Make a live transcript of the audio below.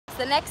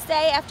the next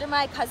day after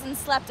my cousin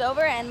slept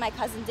over, and my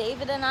cousin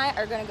David and I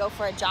are gonna go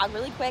for a jog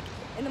really quick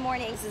in the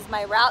morning. This is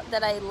my route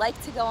that I like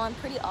to go on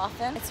pretty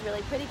often. It's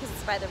really pretty because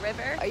it's by the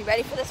river. Are you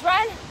ready for this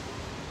run?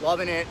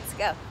 Loving it. Let's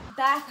go.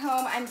 Back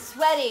home, I'm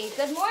sweaty.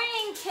 Good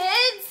morning,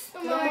 kids.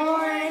 Good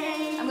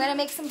morning. I'm gonna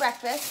make some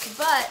breakfast,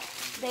 but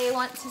they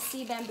want to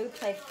see Bamboo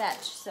play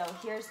fetch. So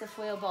here's the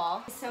foil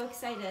ball. I'm so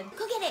excited.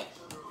 Go get it.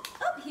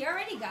 Oh, he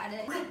already got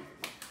it.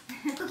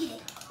 Go get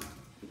it.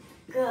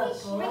 Good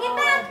boy. Bring it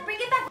back. Bring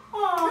it back.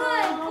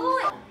 Aww. Good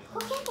boy. Go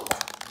get it.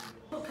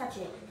 Don't touch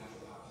it.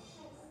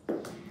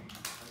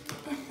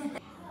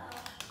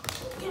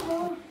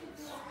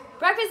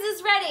 Breakfast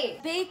is ready.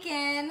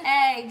 Bacon,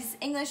 eggs,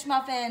 English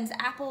muffins,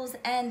 apples,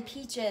 and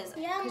peaches.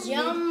 Yum. 'Cause you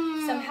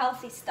need some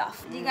healthy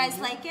stuff. Do you guys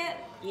like it?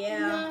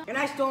 Yeah. And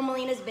I stole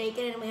Melina's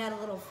bacon and we had a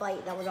little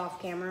fight that was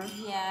off camera.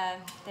 Yeah,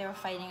 they were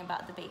fighting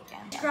about the bacon.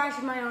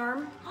 Crashed my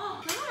arm.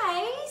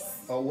 Nice.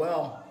 Oh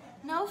well.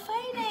 No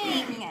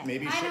fighting.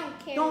 Maybe I don't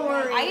care. Don't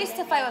worry. I used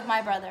to fight with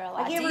my brother a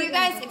lot. gave Do her you a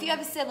guys, good if you have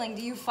a sibling,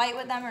 do you fight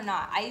with them or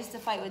not? I used to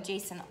fight with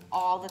Jason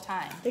all the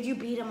time. Did you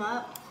beat him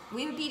up?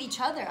 We would beat each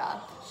other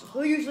up.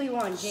 Who usually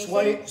won, Jason?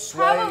 Sway.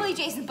 Probably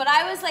Jason, but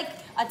I was like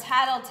a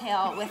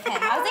tattletale with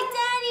him. I was like,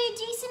 Daddy,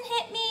 Jason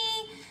hit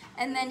me.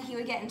 And then he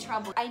would get in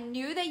trouble. I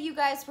knew that you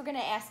guys were gonna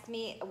ask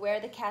me where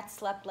the cats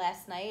slept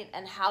last night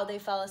and how they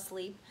fell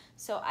asleep.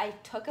 So I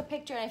took a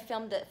picture and I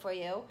filmed it for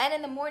you. And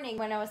in the morning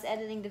when I was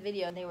editing the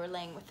video, they were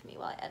laying with me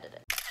while I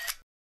edited.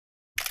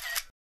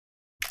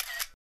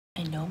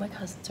 I know my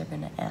cousins are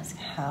gonna ask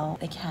how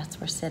the cats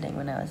were sitting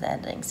when I was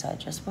editing, so I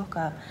just woke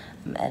up.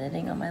 I'm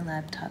editing on my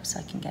laptop so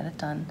I can get it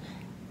done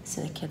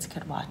so the kids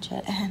could watch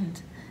it.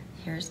 And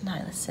here's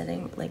Nyla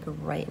sitting like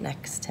right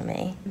next to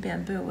me.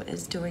 Bamboo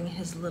is doing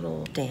his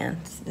little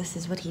dance. This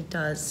is what he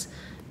does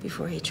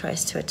before he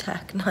tries to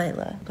attack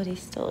Nyla, but he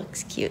still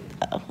looks cute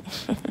though.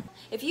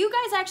 If you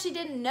guys actually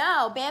didn't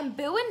know,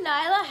 Bamboo and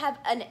Nyla have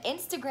an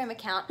Instagram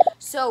account,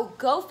 so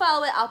go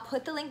follow it. I'll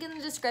put the link in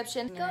the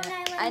description. Go,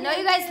 Nyla. I know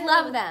you guys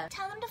love them.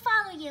 Tell them to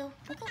follow you.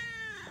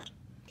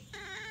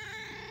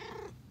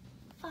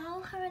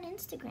 Follow her on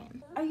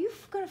Instagram. Are you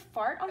gonna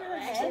fart on her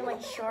Actually, head? my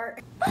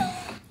shirt.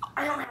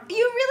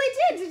 You really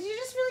did? Did you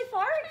just really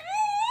fart?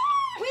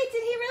 Wait,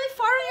 did he really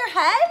fart on your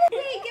head?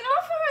 Wait, get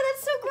off of her,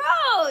 that's so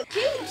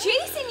gross.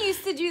 Jason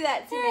used to do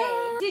that to me.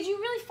 Did you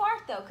really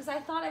fart though? Because I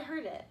thought I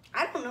heard it.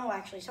 I don't know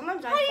actually.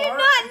 Sometimes I How do you fart.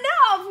 not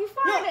know if you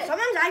No, farted?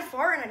 sometimes I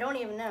fart and I don't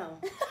even know.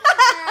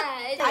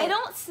 I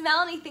don't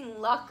smell anything,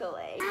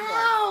 luckily.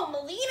 Ow,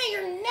 Melina,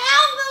 your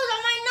nail goes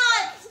on my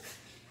nuts.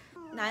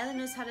 Nyla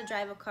knows how to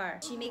drive a car.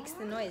 She makes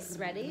the noise.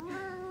 Ready?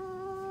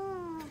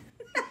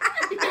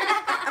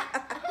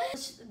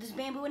 Does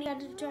Bamboo any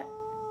to drive?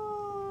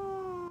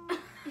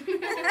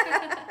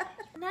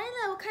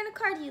 Nyla, what kind of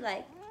car do you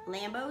like?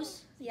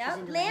 Lambos? Yep, She's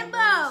into Lambo.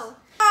 Lambos.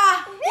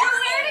 You're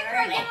wearing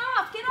her. Get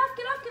off, get off,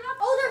 get off, get off.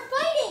 Oh, they're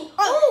fighting.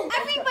 Oh,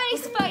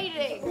 Everybody's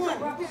fighting. Oh,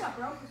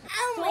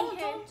 my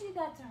hair. Don't do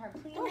that to her,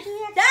 please. don't do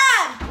that.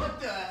 Dad! What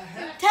the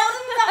heck? Tell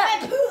them about my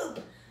poop.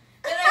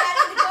 That I had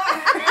in the car.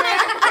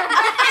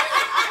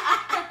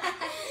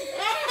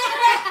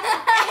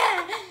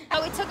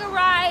 We took a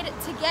ride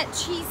to get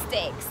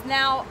cheesesteaks.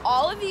 Now,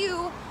 all of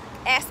you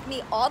ask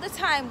me all the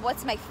time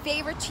what's my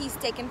favorite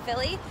cheesesteak in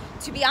Philly.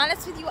 To be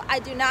honest with you, I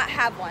do not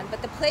have one,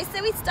 but the place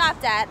that we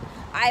stopped at,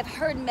 I've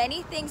heard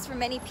many things from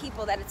many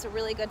people that it's a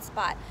really good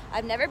spot.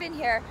 I've never been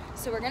here,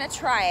 so we're gonna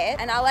try it,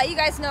 and I'll let you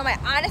guys know my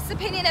honest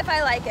opinion if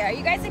I like it. Are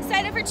you guys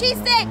excited for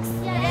cheesesteaks?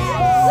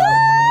 Yes.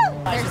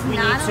 Woo! There's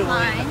not a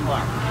line,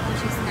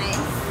 which is nice.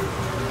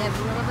 We have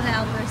a little bit of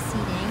outdoor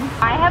seating.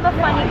 I have a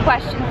funny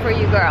question for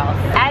you girls.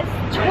 As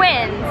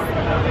twins,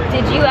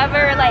 did you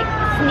ever like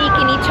sneak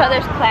in each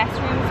other's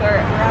classrooms or?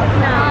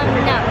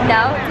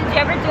 No. Did you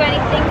ever do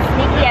anything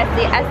sneaky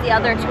as the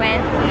other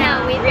twin?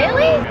 No, we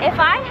Really? If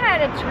I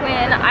had a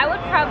twin, I would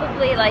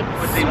probably like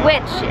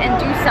switch and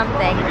do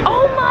something.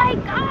 Oh my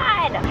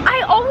God!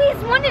 I always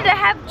wanted to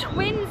have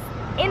twins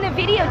in the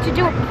video to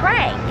do a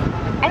prank,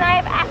 and I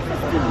have access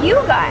to you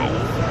guys.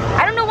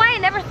 I don't know why I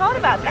never thought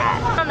about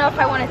that. I don't know if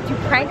I want to do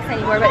pranks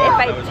anymore, but if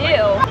I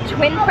do,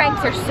 twin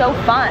pranks are so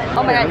fun.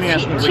 Oh my God,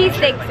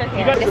 cheesesteaks are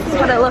here. This is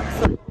what it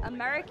looks like.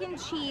 American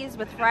cheese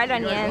with fried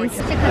onions.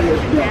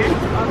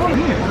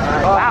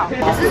 Wow,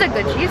 this is a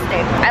good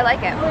cheesesteak. I like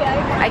it.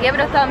 I give it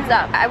a thumbs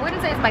up. I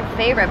wouldn't say it's my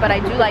favorite, but I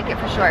do like it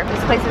for sure.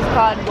 This place is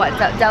called, what,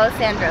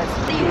 D'Alessandro's.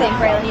 What do you think,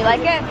 Braylon? You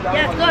like it?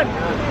 Yeah, it's good.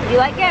 You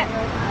like it?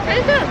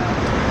 It's good.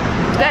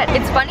 Good.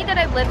 It's funny that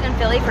I've lived in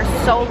Philly for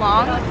so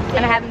long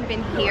and I haven't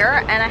been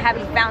here and I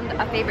haven't found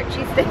a favorite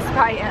cheesesteak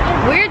spot yet.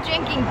 We're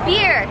drinking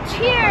beer.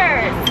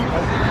 Cheers!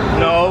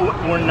 No,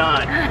 we're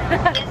not.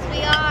 Yes, we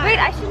are. Wait,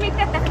 I should make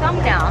that the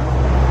thumbnail.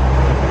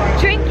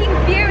 Drinking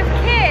beer with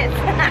kids.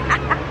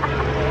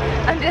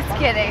 I'm just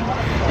kidding.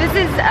 This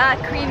is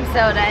cream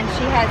soda and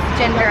she has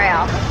ginger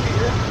ale.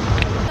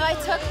 So I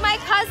took my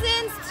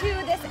cousins to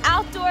this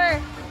outdoor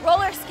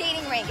roller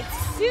skating rink. It's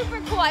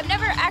super cool. I've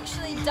never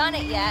actually done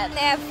it yet. They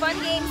have fun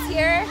games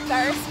here,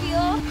 Ferris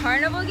wheel,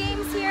 carnival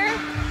games here.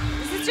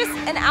 This is just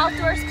an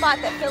outdoor spot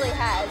that Philly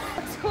has.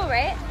 Looks cool,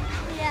 right?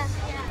 Yeah.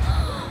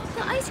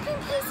 ice cream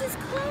place is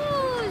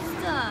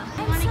closed.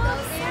 I'm so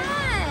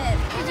sad.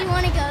 Did you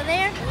want to go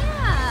there?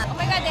 Yeah. Oh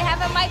my God, they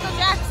have a Michael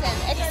Jackson,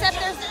 except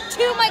there's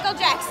 2 Michael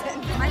Jacksons.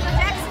 Michael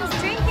Jackson's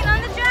drinking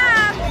on the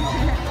job.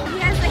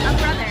 He has like a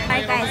brother.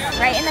 Alright guys,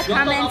 write in the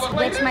comments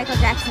which Michael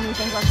Jackson you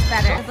think looks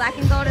better, the black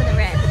and gold or the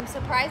red. I'm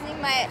surprising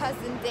my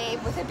cousin Dave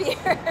with a beer.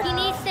 He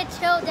needs to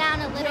chill down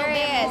a little There he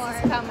bit is, more.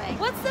 he's coming.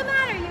 What's the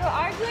matter? You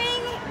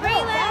arguing,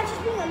 Raylan? Just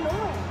being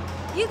annoying.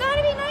 You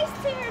gotta be nice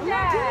to your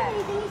dad.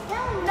 He's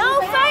telling me. No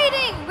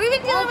fighting! We've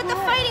been dealing with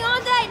the fighting all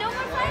day. No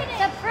more fighting.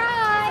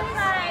 Surprise!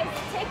 Surprise.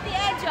 Take the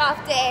edge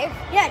off, Dave.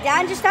 Yeah,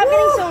 Dad, just stop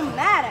getting so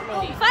mad at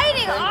me.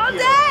 Fighting all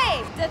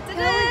day. Da, da,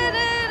 da,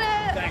 da,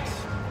 da. Thanks,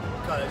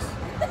 cuz.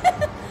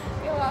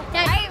 You're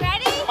welcome. Are you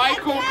ready?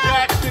 Michael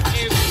Jackson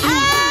is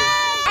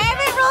I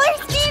haven't roller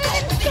skated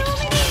in so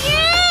many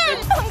years.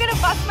 I'm gonna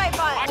bust my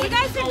butt. You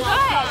guys are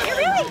good. You're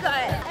really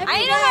good.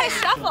 I know how to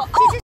shuffle.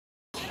 Oh.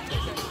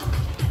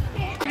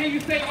 Can you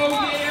say, oh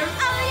yeah?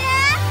 Oh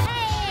yeah!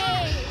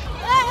 Hey!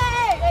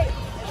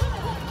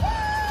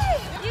 Hey!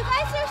 You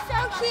guys are so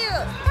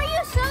cute. Are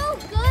you so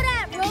good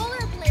at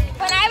rollerblading?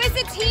 When I was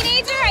a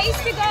teenager, I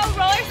used to go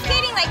roller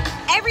skating like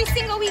every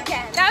single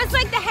weekend. That was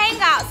like the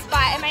hangout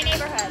spot in my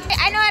neighborhood.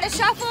 I know how to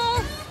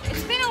shuffle.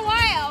 It's been a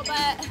while,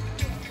 but...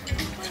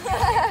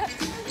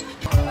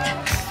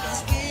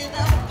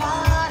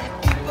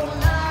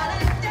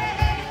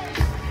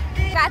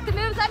 Got the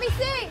moves, let me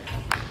see.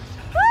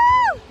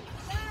 Woo!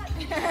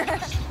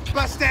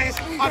 Mustangs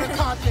on the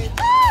content.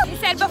 He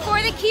said before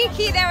the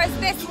Kiki there was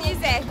this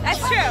music. That's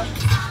true.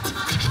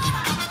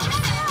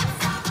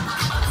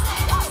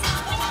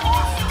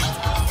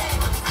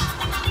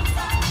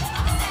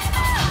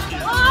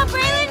 Oh,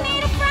 Braylon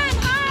made a friend.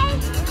 Hi.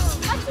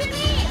 What's your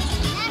name?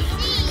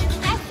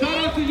 Shout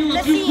out to you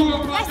if you grew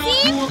up like I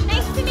Nessie. grew up.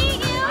 Nice to meet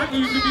you. I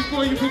knew you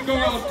before you could go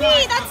outside.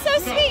 Sweet. That's so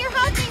sweet. You're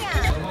hugging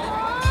us. Aw.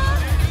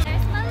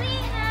 There's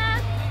Melina.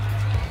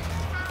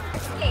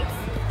 Skates.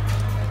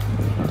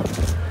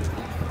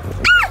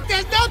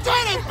 There's no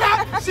turning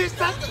back. She's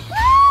Dirty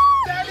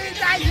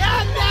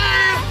Diana.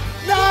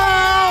 No.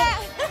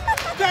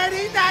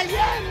 Dirty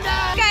Diana.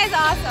 You guys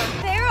awesome.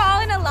 They were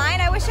all in a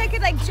line. I wish I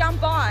could like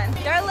jump on.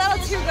 They're a little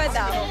too good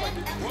though.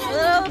 A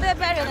little bit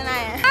better than I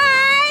am.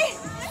 Hi!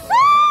 Woo!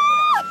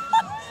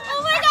 Oh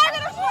my God,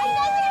 I'm gonna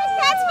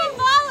catch my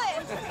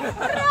balance.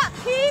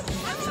 Peep.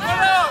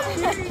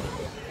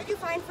 Did you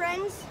find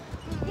friends?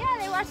 Yeah,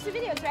 they watched the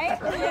videos, right?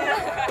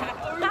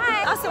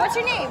 Hi. Also, what's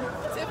your name?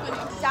 Tiffany.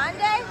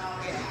 Donde?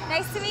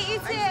 Nice to meet you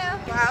too.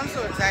 Wow, I'm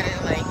so excited.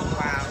 Like,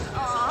 wow.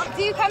 Aw.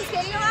 Do you come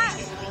skating a lot?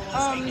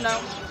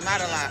 No, not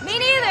a lot. Me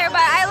neither,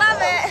 but I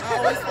love it. I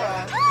always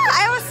fall.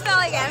 I almost fell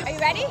again. Are you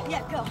ready?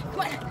 Yeah, go.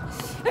 Come on.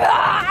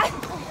 Ah!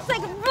 It's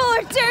like a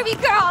roller derby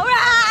girl.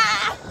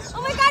 Ah!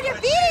 Oh my God, you're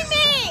beating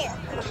me!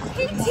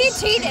 He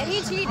cheated.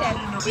 He cheated.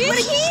 You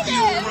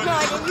cheated. No,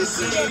 I didn't. You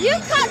cheated. You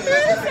cut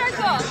through the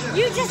circle.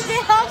 You just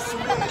did house.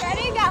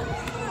 Ready? Go.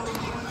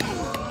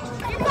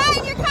 You're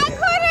cutting. You're cutting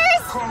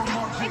corners.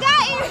 I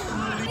got you.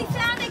 We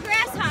found a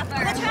grasshopper.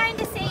 We're trying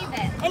to save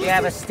it. You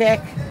have a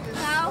stick?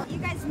 No, you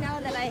guys know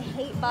that I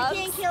hate bugs.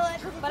 You can't kill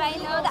it. But I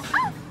know that.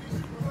 Ah!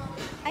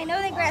 I know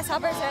that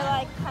grasshoppers are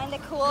like kind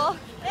of cool.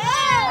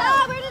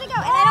 Oh, where did it go?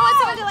 And I don't want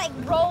someone to like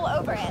roll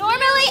over it.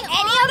 Normally,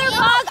 any other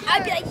bug,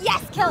 I'd be like,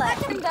 yes, kill it.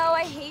 Even though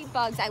I hate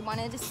bugs, I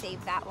wanted to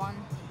save that one.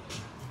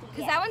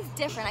 Because that one's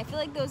different. I feel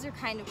like those are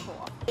kind of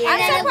cool. I'm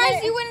then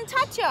surprised you wouldn't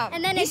touch them.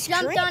 And then it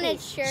jumped on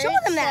its shirt. Show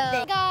them that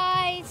thing.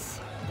 Guys,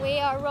 we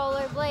are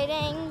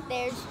rollerblading.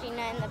 There's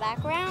Gina in the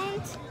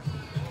background.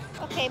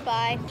 Okay,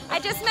 bye. I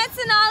just met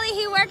Sonali.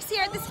 He works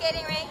here at the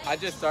skating rink. I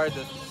just started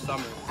this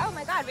summer. Oh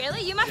my God,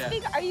 really? You must Yeah.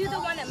 be, are you the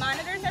one that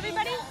monitors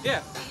everybody?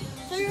 Yeah.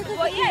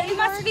 Well, yeah, you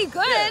must be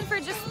good for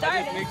just I just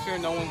starting. make sure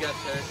no one gets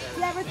hurt.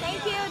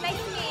 Thank you. Nice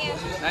to meet you.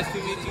 Nice to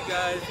meet you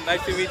guys.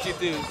 Nice to meet you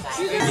too.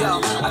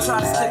 Yo, I try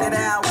to stick it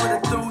out with a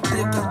dude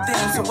different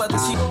things. So whether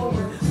she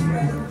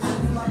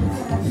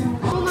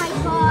Oh my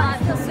Oh,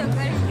 God. it feels so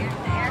good in here,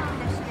 the air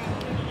conditioning.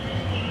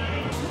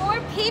 More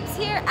peeps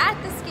here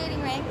at the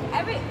skating rink.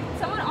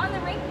 Someone on the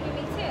rink knew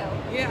me too.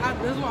 Yeah,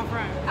 this is my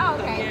friend. Oh,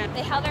 okay.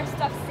 They held our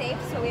stuff safe,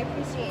 so we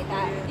appreciate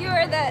that. You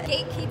are the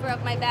gatekeeper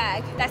of my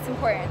bag. That's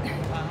important.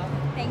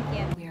 Thank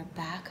you. We are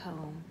back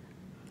home.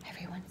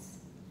 Everyone's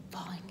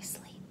falling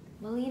asleep.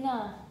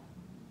 Melina,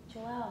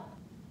 Joelle,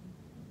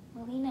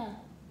 Melina.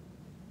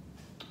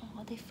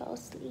 Oh, they fell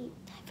asleep.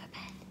 Time for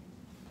bed.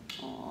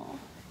 Oh,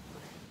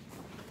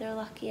 they're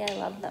lucky I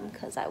love them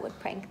because I would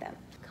prank them.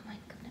 Come on,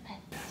 come to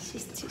bed.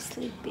 She's too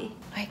sleepy.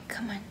 All right,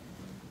 come on.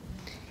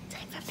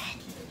 Time for bed.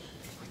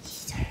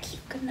 She's so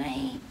cute. Good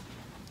night.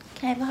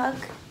 Can I have a hug?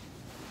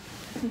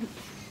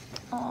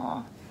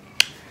 Aw.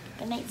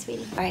 Good night,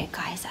 sweetie. All right,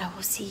 guys, I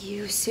will see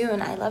you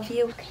soon. I love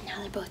you. Okay, now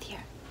they're both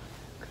here.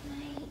 Good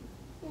night.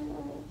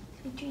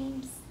 Sweet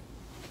dreams.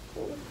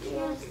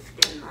 Yes,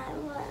 my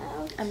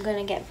love. I'm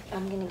gonna get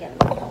them.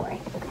 Don't worry.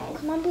 Okay,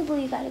 come on, boo boo.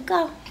 You gotta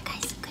go.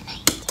 Guys, good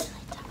night. Turn the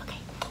lights up,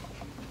 okay?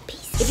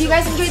 Peace. If you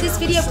guys enjoyed this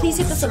video, please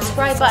hit the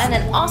subscribe button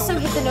and also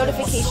hit the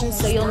notifications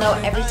so you'll know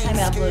every time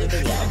I upload a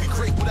video.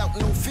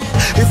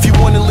 if you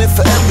want wanna live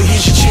forever,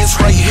 here's your chance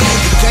right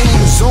here.